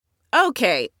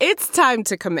Okay, it's time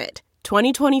to commit.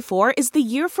 2024 is the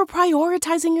year for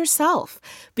prioritizing yourself.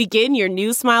 Begin your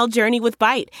new smile journey with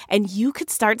Byte, and you could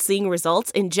start seeing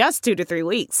results in just 2 to 3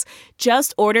 weeks.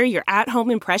 Just order your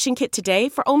at-home impression kit today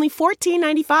for only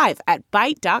 $14.95 at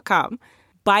Byte.com.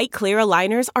 Byte Clear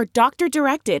aligners are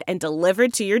doctor-directed and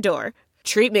delivered to your door.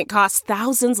 Treatment costs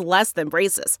thousands less than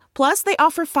braces. Plus, they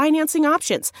offer financing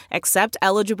options, accept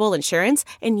eligible insurance,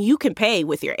 and you can pay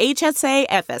with your HSA,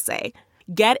 FSA.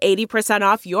 Get 80%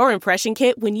 off your impression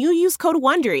kit when you use code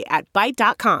WONDERY at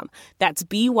Byte.com. That's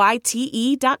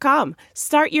BYTE.com.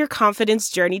 Start your confidence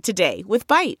journey today with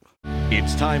Byte.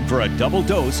 It's time for a double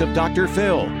dose of Dr.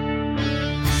 Phil.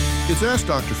 It's Ask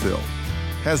Dr. Phil.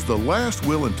 Has the last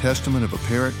will and testament of a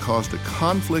parent caused a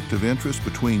conflict of interest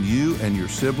between you and your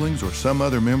siblings or some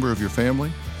other member of your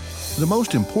family? The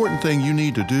most important thing you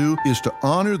need to do is to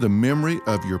honor the memory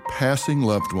of your passing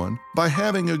loved one by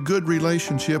having a good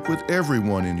relationship with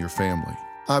everyone in your family.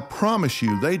 I promise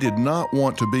you they did not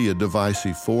want to be a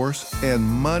divisive force, and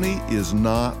money is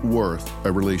not worth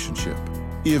a relationship.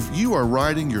 If you are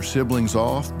writing your siblings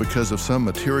off because of some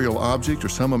material object or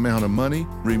some amount of money,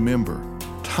 remember,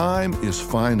 time is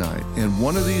finite, and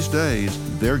one of these days,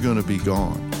 they're going to be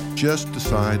gone. Just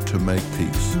decide to make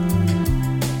peace.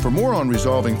 For more on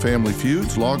resolving family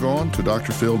feuds, log on to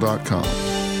drphil.com.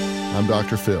 I'm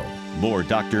Dr. Phil. More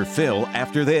Dr. Phil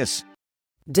after this.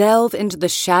 Delve into the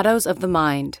shadows of the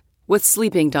mind with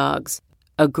Sleeping Dogs,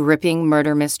 a gripping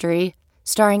murder mystery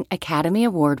starring Academy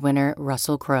Award winner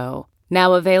Russell Crowe.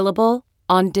 Now available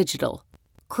on digital.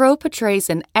 Crowe portrays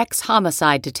an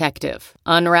ex-homicide detective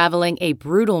unraveling a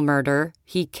brutal murder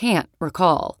he can't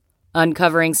recall.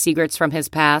 Uncovering secrets from his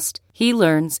past, he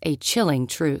learns a chilling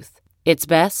truth. It's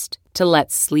best to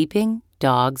let sleeping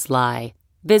dogs lie.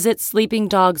 Visit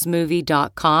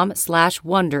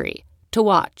sleepingdogsmovie.com/Wondery to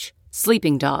watch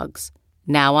Sleeping Dogs,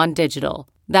 now on digital.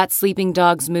 That's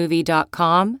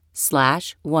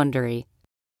sleepingdogsmovie.com/Wondery.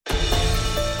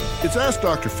 It's Ask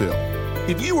Dr. Phil.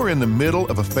 If you are in the middle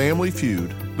of a family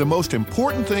feud, the most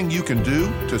important thing you can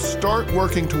do to start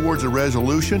working towards a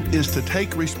resolution is to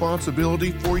take responsibility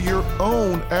for your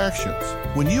own actions.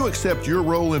 When you accept your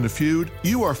role in the feud,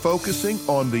 you are focusing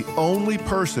on the only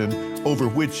person over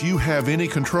which you have any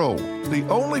control. The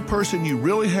only person you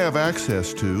really have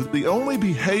access to, the only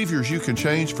behaviors you can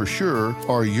change for sure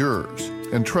are yours.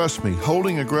 And trust me,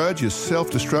 holding a grudge is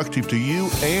self-destructive to you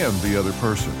and the other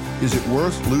person. Is it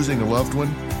worth losing a loved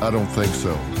one? I don't think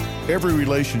so. Every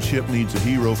relationship needs a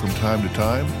hero from time to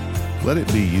time. Let it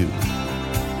be you.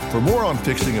 For more on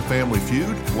fixing a family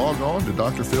feud, log on to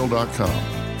drphil.com.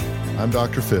 I'm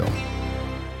Dr. Phil.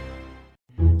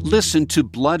 Listen to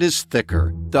Blood is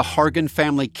Thicker, The Hargan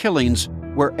Family Killings,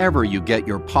 wherever you get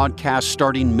your podcast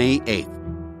starting May 8th.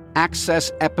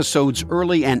 Access episodes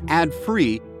early and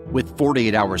ad-free with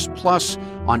 48 Hours Plus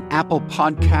on Apple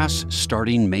Podcasts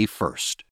starting May 1st.